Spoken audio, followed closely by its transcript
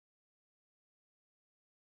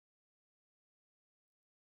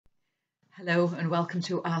Hello and welcome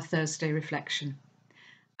to our Thursday reflection.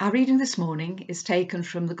 Our reading this morning is taken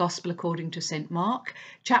from the Gospel according to St. Mark,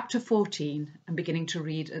 chapter 14, and beginning to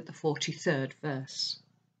read at the 43rd verse.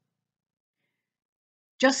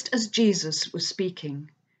 Just as Jesus was speaking,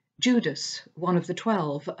 Judas, one of the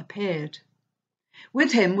 12, appeared.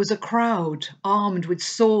 With him was a crowd armed with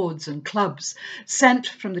swords and clubs, sent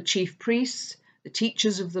from the chief priests, the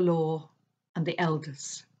teachers of the law, and the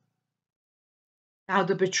elders. Now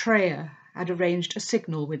the betrayer had arranged a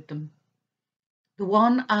signal with them. "The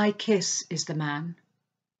one I kiss is the man.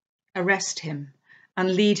 Arrest him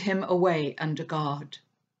and lead him away under guard."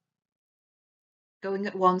 Going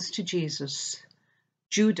at once to Jesus,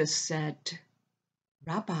 Judas said,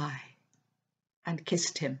 "Rabbi," and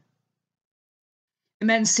kissed him. The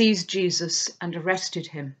men seized Jesus and arrested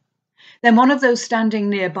him. Then one of those standing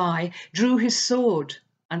nearby drew his sword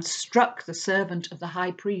and struck the servant of the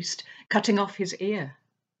high priest, cutting off his ear.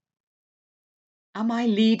 "Am I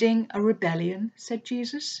leading a rebellion," said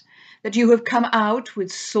Jesus, "that you have come out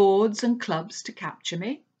with swords and clubs to capture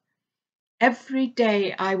me? Every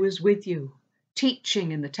day I was with you,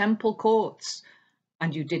 teaching in the temple courts,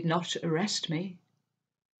 and you did not arrest me.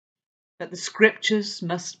 But the scriptures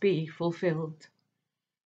must be fulfilled."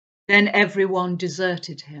 Then everyone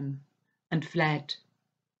deserted him and fled.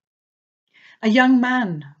 A young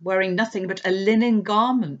man wearing nothing but a linen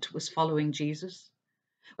garment was following Jesus.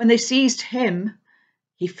 When they seized him,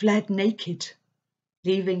 he fled naked,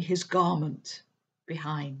 leaving his garment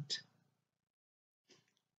behind.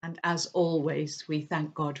 And as always, we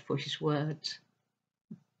thank God for his word.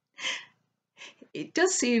 It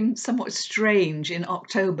does seem somewhat strange in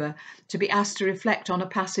October to be asked to reflect on a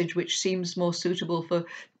passage which seems more suitable for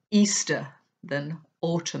Easter than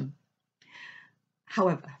autumn.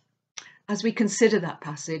 However, as we consider that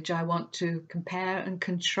passage, I want to compare and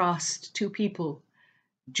contrast two people,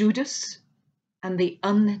 Judas and the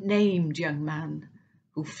unnamed young man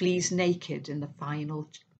who flees naked in the final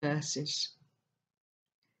verses.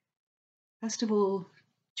 First of all,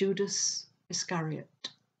 Judas Iscariot.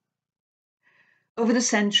 Over the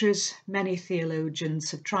centuries, many theologians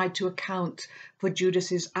have tried to account for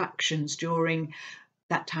Judas's actions during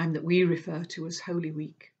that time that we refer to as Holy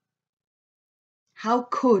Week. How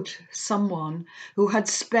could someone who had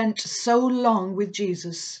spent so long with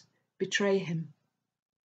Jesus betray him?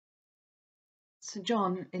 St.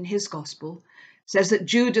 John, in his Gospel, says that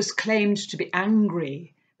Judas claimed to be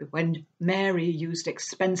angry when Mary used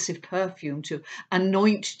expensive perfume to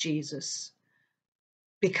anoint Jesus,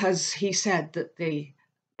 because he said that the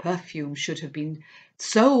perfume should have been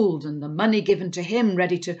sold and the money given to him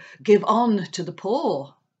ready to give on to the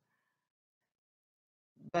poor.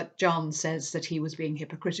 But John says that he was being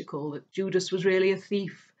hypocritical, that Judas was really a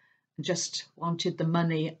thief and just wanted the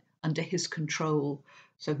money under his control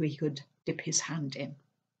so he could dip his hand in.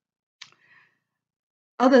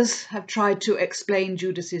 Others have tried to explain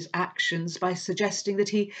Judas's actions by suggesting that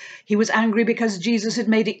he was angry because Jesus had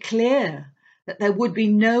made it clear that there would be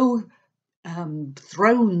no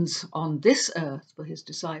thrones on this earth for his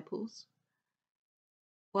disciples,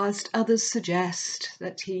 whilst others suggest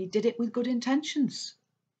that he did it with good intentions,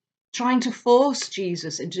 trying to force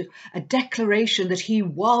Jesus into a declaration that he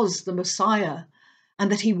was the Messiah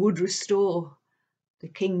and that he would restore the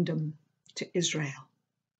kingdom to Israel.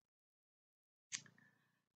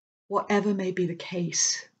 Whatever may be the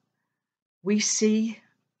case, we see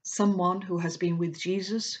someone who has been with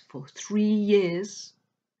Jesus for 3 years,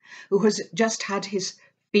 who has just had his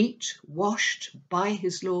feet washed by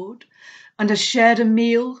his Lord and has shared a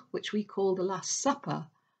meal which we call the Last Supper,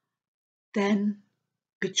 then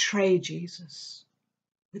betray Jesus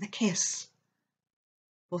with a kiss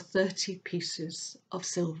for 30 pieces of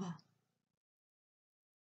silver.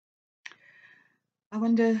 I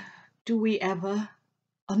wonder, do we ever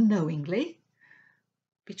unknowingly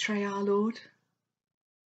betray our Lord?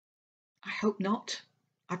 I hope not.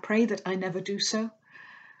 I pray that I never do so.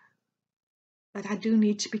 But I do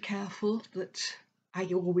need to be careful that I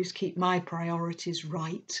always keep my priorities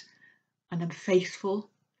right and am faithful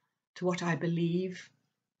to what I believe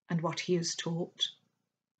and what he has taught.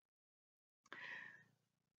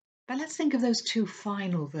 But let's think of those two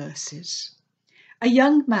final verses. A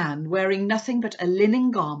young man wearing nothing but a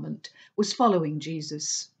linen garment was following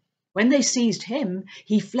Jesus. When they seized him,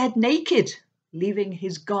 he fled naked, leaving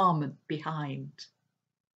his garment behind.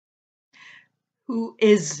 Who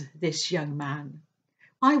is this young man?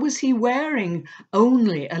 Why was he wearing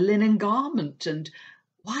only a linen garment? And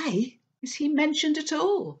why is he mentioned at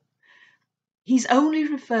all? He's only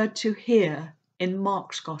referred to here in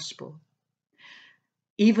Mark's Gospel.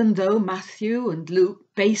 Even though Matthew and Luke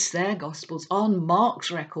base their Gospels on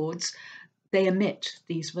Mark's records, they omit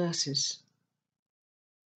these verses.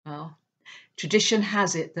 Well, tradition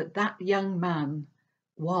has it that that young man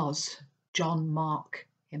was John Mark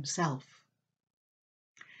himself.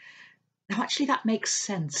 Now, actually, that makes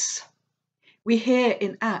sense. We hear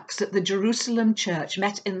in Acts that the Jerusalem church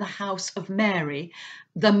met in the house of Mary,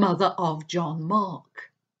 the mother of John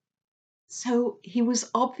Mark. So he was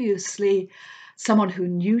obviously someone who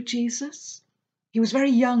knew Jesus. He was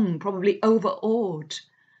very young, probably overawed.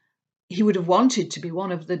 He would have wanted to be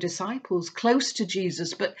one of the disciples, close to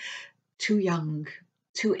Jesus, but too young,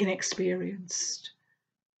 too inexperienced.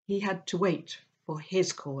 He had to wait for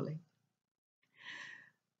his calling.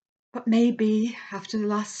 But maybe after the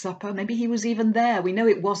Last Supper, maybe he was even there. We know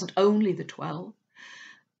it wasn't only the 12.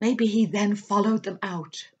 Maybe he then followed them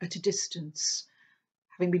out at a distance,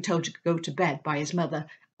 having been told to go to bed by his mother,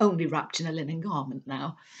 only wrapped in a linen garment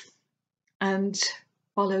now, and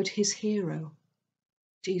followed his hero,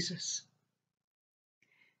 Jesus.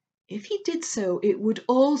 If he did so, it would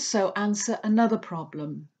also answer another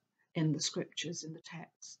problem in the scriptures, in the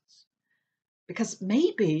texts. Because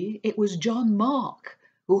maybe it was John Mark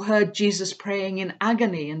who heard Jesus praying in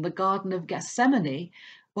agony in the Garden of Gethsemane,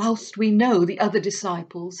 whilst we know the other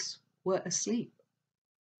disciples were asleep.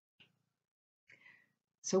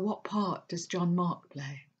 So what part does John Mark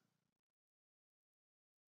play?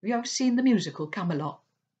 Have you ever seen the musical Camelot?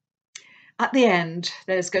 At the end,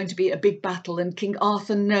 there's going to be a big battle, and King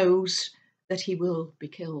Arthur knows that he will be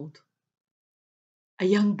killed. A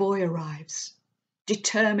young boy arrives,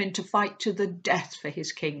 determined to fight to the death for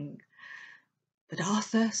his king. But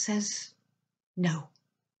Arthur says, no.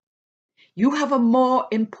 You have a more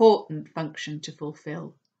important function to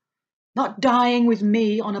fulfill. Not dying with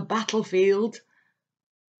me on a battlefield,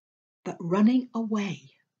 but running away,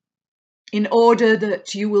 in order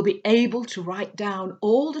that you will be able to write down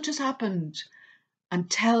all that has happened and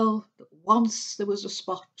tell that once there was a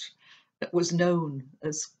spot that was known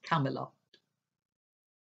as Camelot.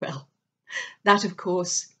 Well, that of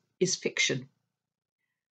course is fiction.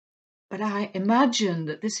 But I imagine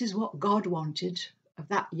that this is what God wanted of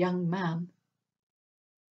that young man.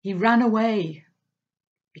 He ran away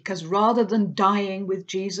because rather than dying with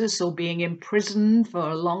Jesus or being imprisoned for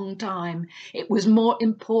a long time, it was more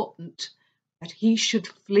important that he should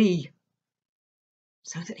flee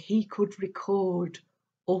so that he could record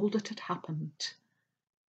all that had happened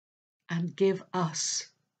and give us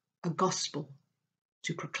a gospel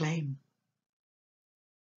to proclaim.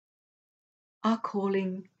 Our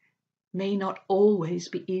calling may not always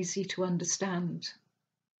be easy to understand.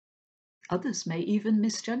 Others may even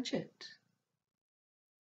misjudge it.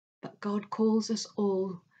 But God calls us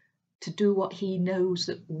all to do what he knows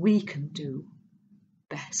that we can do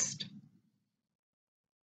best.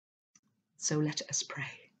 So let us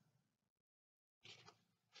pray.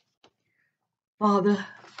 Father,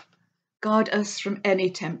 guard us from any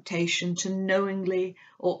temptation to knowingly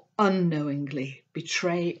or unknowingly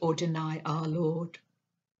betray or deny our Lord.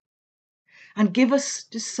 And give us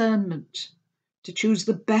discernment to choose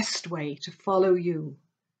the best way to follow you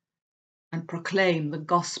and proclaim the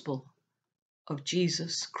gospel of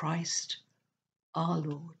Jesus Christ, our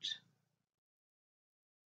Lord.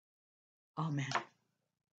 Amen.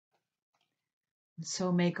 And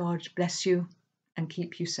so may God bless you and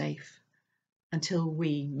keep you safe until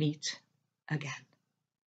we meet again.